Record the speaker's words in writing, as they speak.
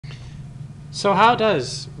So how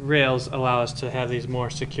does Rails allow us to have these more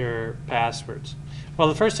secure passwords? Well,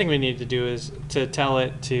 the first thing we need to do is to tell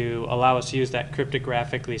it to allow us to use that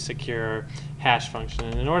cryptographically secure hash function.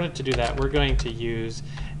 And in order to do that, we're going to use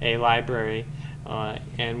a library,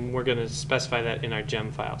 and we're going to specify that in our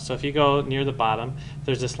gem file. So if you go near the bottom,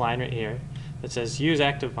 there's this line right here that says use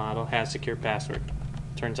active model has secure password.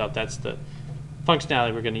 Turns out that's the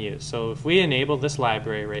functionality we're going to use. So if we enable this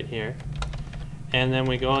library right here, and then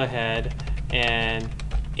we go ahead and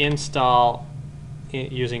install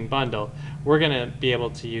using bundle, we're going to be able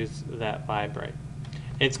to use that library.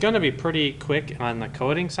 It's going to be pretty quick on the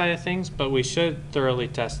coding side of things, but we should thoroughly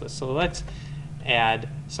test this. So let's add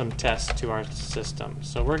some tests to our system.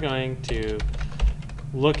 So we're going to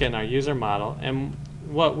look in our user model, and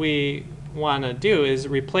what we want to do is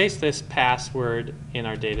replace this password in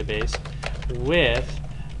our database with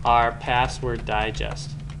our password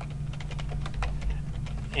digest.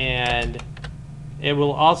 And it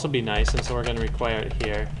will also be nice, and so we're going to require it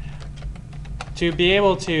here, to be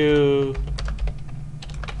able to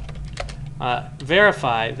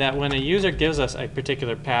verify that when a user gives us a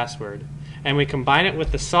particular password and we combine it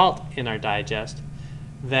with the salt in our digest,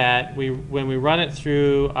 that when we run it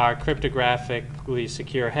through our cryptographically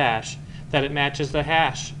secure hash, that it matches the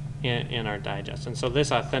hash in our digest. And so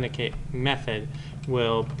this authenticate method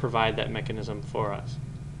will provide that mechanism for us.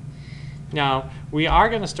 Now, we are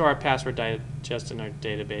going to store our password digest in our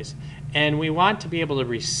database, and we want to be able to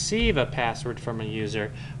receive a password from a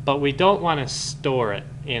user, but we don't want to store it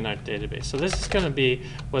in our database. So this is going to be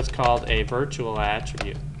what's called a virtual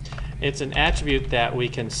attribute. It's an attribute that we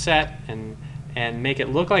can set and make it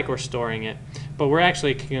look like we're storing it, but we're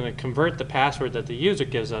actually going to convert the password that the user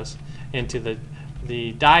gives us into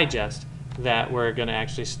the digest that we're going to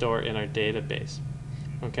actually store in our database.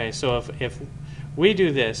 Okay, so if we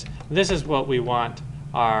do this, this is what we want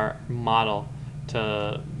our model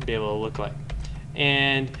to be able to look like.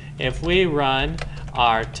 And if we run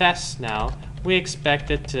our tests now, we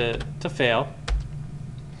expect it to fail.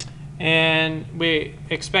 And we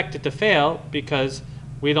expect it to fail because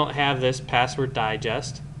we don't have this password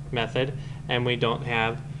digest method, and we don't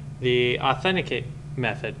have the authenticate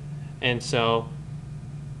method. And so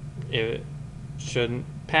it shouldn't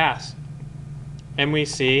pass. And we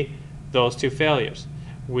see those two failures.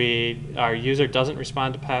 Our user doesn't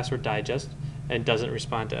respond to password digest and doesn't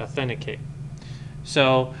respond to authenticate.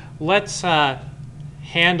 So let's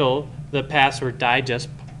handle the password digest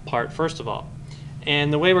part first of all.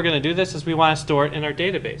 And the way we're going to do this is we want to store it in our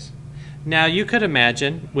database. Now you could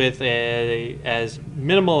imagine, with as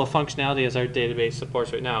minimal a functionality as our database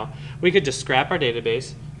supports right now, we could just scrap our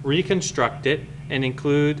database, reconstruct it, and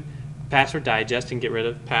include password digest and get rid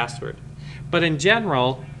of password. But in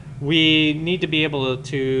general, we need to be able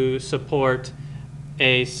to support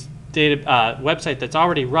a website that's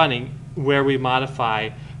already running where we modify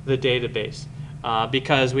the database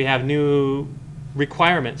because we have new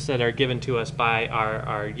requirements that are given to us by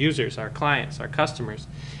our users, our clients, our customers.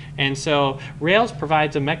 And so Rails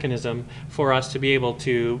provides a mechanism for us to be able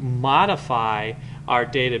to modify our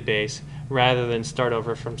database rather than start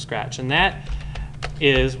over from scratch. And that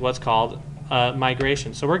is what's called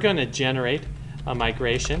migration. So we're going to generate a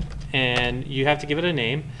migration, and you have to give it a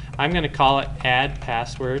name. I'm going to call it add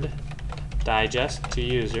password digest to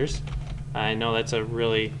users. I know that's a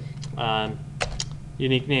really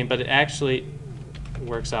unique name, but it actually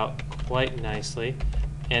works out quite nicely.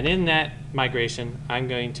 And in that migration, I'm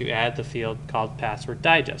going to add the field called password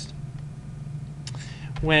digest.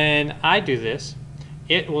 When I do this,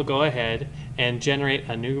 it will go ahead and generate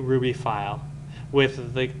a new Ruby file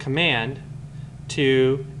with the command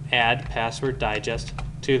to add password digest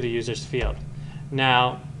to the user's field.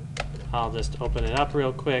 Now, I'll just open it up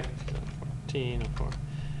real quick. 1404.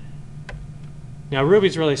 Now,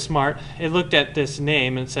 Ruby's really smart. It looked at this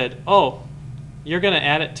name and said, oh, you're going to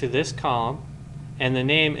add it to this column, and the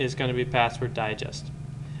name is going to be password digest.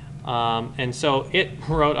 And so it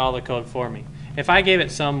wrote all the code for me. If I gave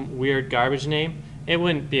it some weird garbage name, it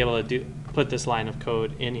wouldn't be able to put this line of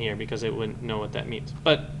code in here because it wouldn't know what that means.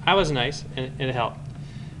 But I was nice, and it helped.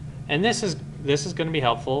 And this is going to be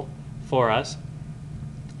helpful for us.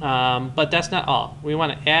 But that's not all. We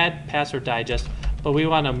want to add password digest, but we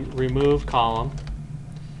want to remove column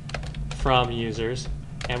from users,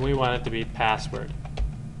 and we want it to be password.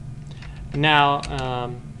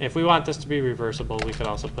 Now, if we want this to be reversible, we could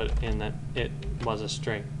also put in that it was a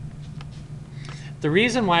string. The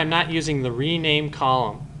reason why I'm not using the rename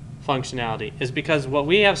column functionality is because what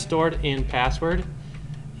we have stored in password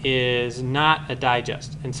is not a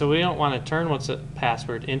digest. And so we don't want to turn what's a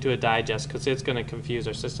password into a digest because it's going to confuse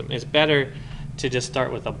our system. It's better to just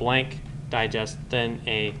start with a blank digest than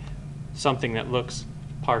something that looks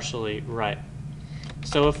partially right.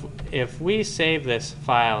 So if we save this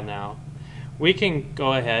file now, we can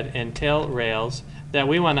go ahead and tell Rails that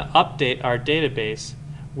we want to update our database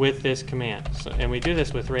with this command. And we do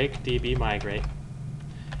this with rake db migrate.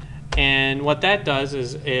 And what that does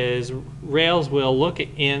is Rails will look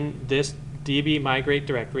in this db migrate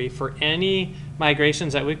directory for any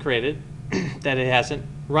migrations that we created that it hasn't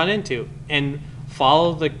run into and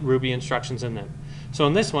follow the Ruby instructions in them. So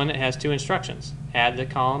in this one, it has two instructions: add the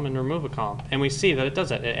column and remove a column. And we see that it does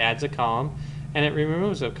that. It adds a column and it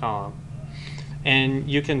removes a column. And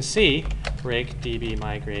you can see rake db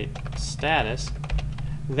migrate status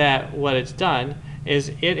that what it's done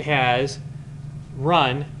is it has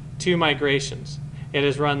run two migrations. It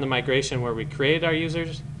has run the migration where we created our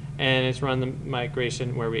users, and it's run the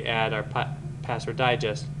migration where we add our password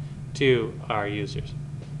digest to our users.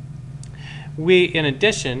 We, in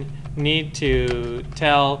addition, need to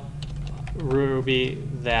tell Ruby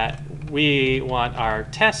that we want our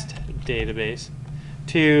test database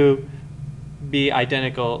to be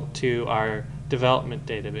identical to our development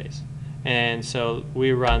database. And so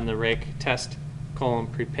we run the rake test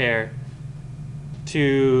 :prepare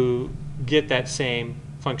to get that same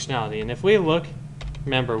functionality. And if we look,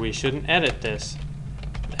 remember we shouldn't edit this,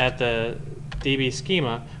 at the DB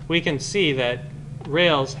schema, we can see that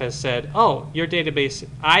Rails has said, oh, your database,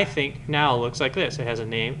 I think, now looks like this. It has a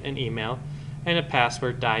name, an email, and a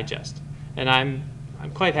password digest. And I'm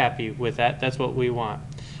quite happy with that. That's what we want.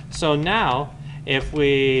 So now, if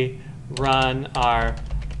we run our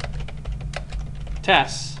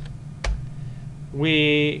tests,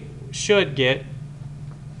 we should get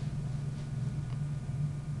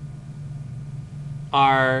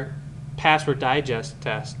our password digest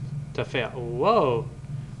test to fail. Whoa.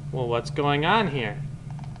 Well, what's going on here?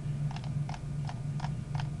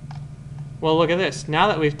 Well, look at this. Now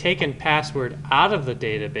that we've taken password out of the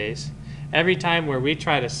database, every time where we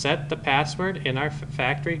try to set the password in our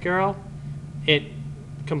factory girl, it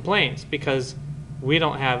complains because we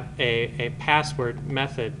don't have a password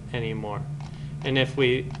method anymore. And if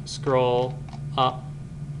we scroll up,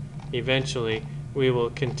 eventually we will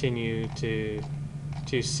continue to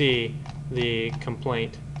see the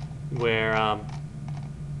complaint where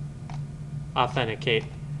authenticate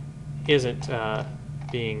isn't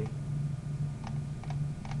being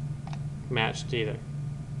matched either.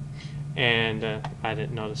 And I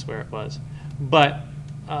didn't notice where it was. But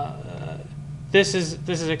this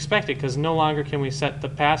is expected because no longer can we set the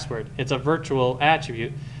password. It's a virtual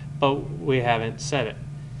attribute, but we haven't set it.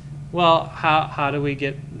 Well, how do we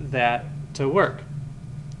get that to work?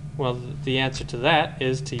 Well, the answer to that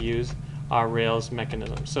is to use our Rails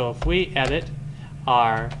mechanism. So if we edit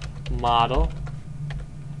our model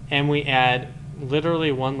and we add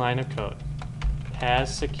literally one line of code,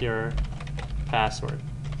 has secure password.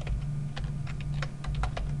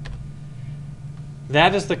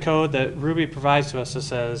 That is the code that Ruby provides to us that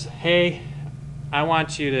says, hey, I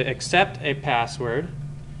want you to accept a password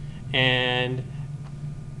and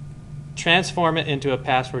transform it into a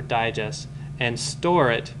password digest and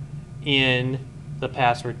store it in the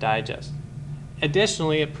password digest.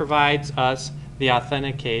 Additionally, it provides us the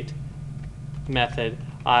authenticate method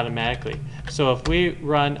automatically. So if we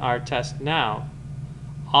run our test now,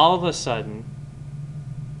 all of a sudden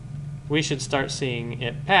we should start seeing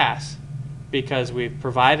it pass because we've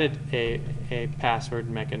provided a password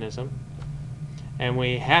mechanism and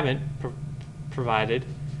we haven't provided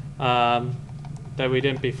that we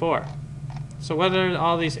didn't before. So what are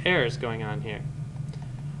all these errors going on here?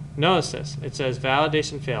 Notice this. It says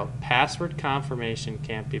validation failed. Password confirmation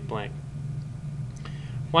can't be blank.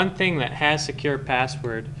 One thing that has secure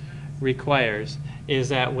password requires is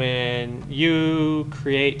that when you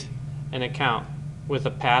create an account with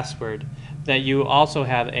a password, that you also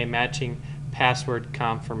have a matching password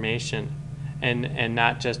confirmation and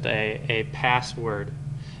not just a password.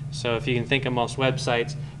 So if you can think of most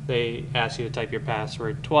websites, they ask you to type your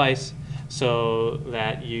password twice so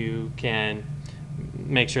that you can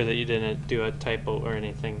make sure that you didn't do a typo or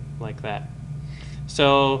anything like that.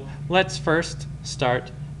 So let's first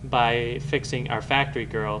start by fixing our factory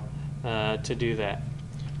girl to do that.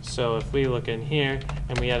 So if we look in here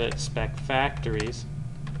and we edit spec factories,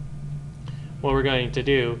 what we're going to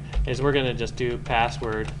do is we're going to just do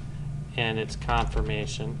password and its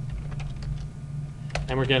confirmation,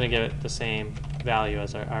 and we're going to give it the same value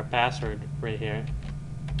as our password right here.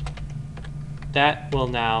 That will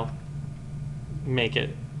now make it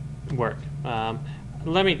work.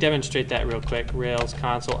 Let me demonstrate that real quick. Rails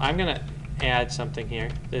console. I'm going to add something here,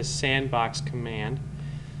 this sandbox command.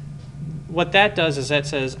 What that does is that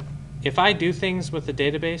says if I do things with the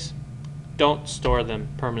database, don't store them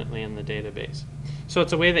permanently in the database. So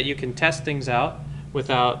it's a way that you can test things out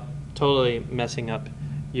without totally messing up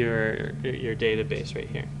your database right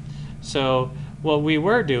here. So what we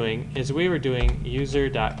were doing is we were doing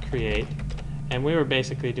user.create, and we were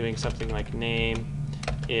basically doing something like name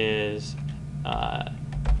is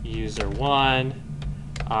user1,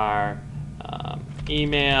 our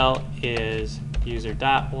email is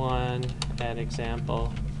user.1 at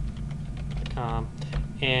example.com,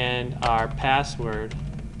 and our password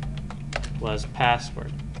was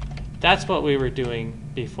password. That's what we were doing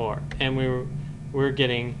before, and we're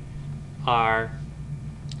getting our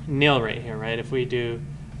nil right here, right? If we do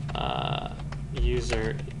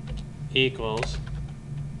user equals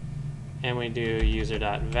and we do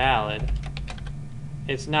user.valid,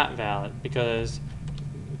 it's not valid because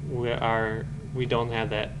we don't have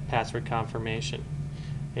that password confirmation.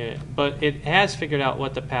 But it has figured out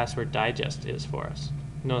what the password digest is for us.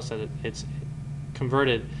 Notice that it's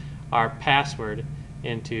converted our password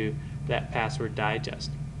into that password digest.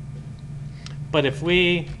 But if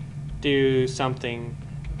we do something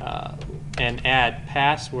and add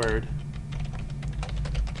password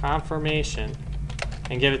confirmation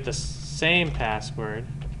and give it the same password,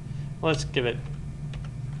 let's give it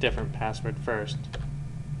different password first,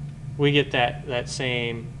 we get that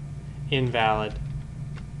same invalid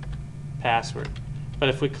password. But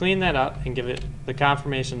if we clean that up and give it the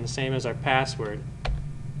confirmation the same as our password,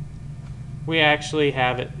 we actually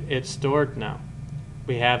have it stored now.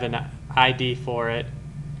 We have an ID for it,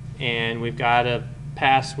 and we've got a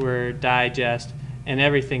password digest, and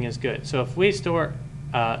everything is good. So if we store,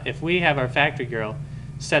 if we have our factory girl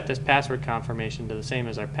set this password confirmation to the same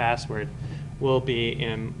as our password, we'll be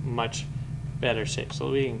in much better shape. So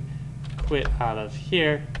we can quit out of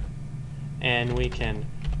here, and we can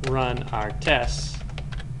run our tests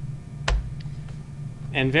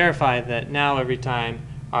and verify that now every time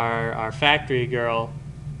our factory girl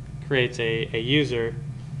creates a user,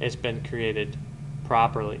 it's been created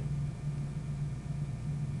properly.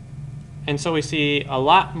 And so we see a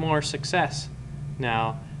lot more success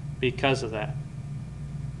now because of that.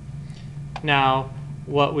 Now,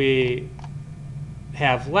 what we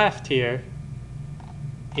have left here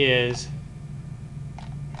is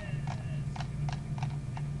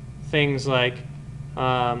things like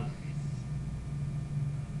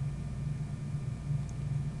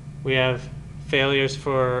we have failures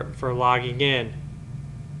for logging in.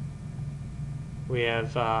 We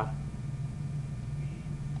have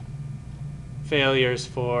failures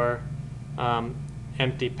for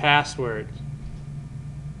empty passwords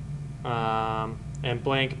and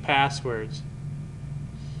blank passwords.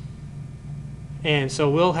 And so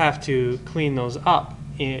we'll have to clean those up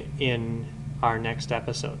in our next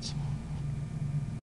episodes.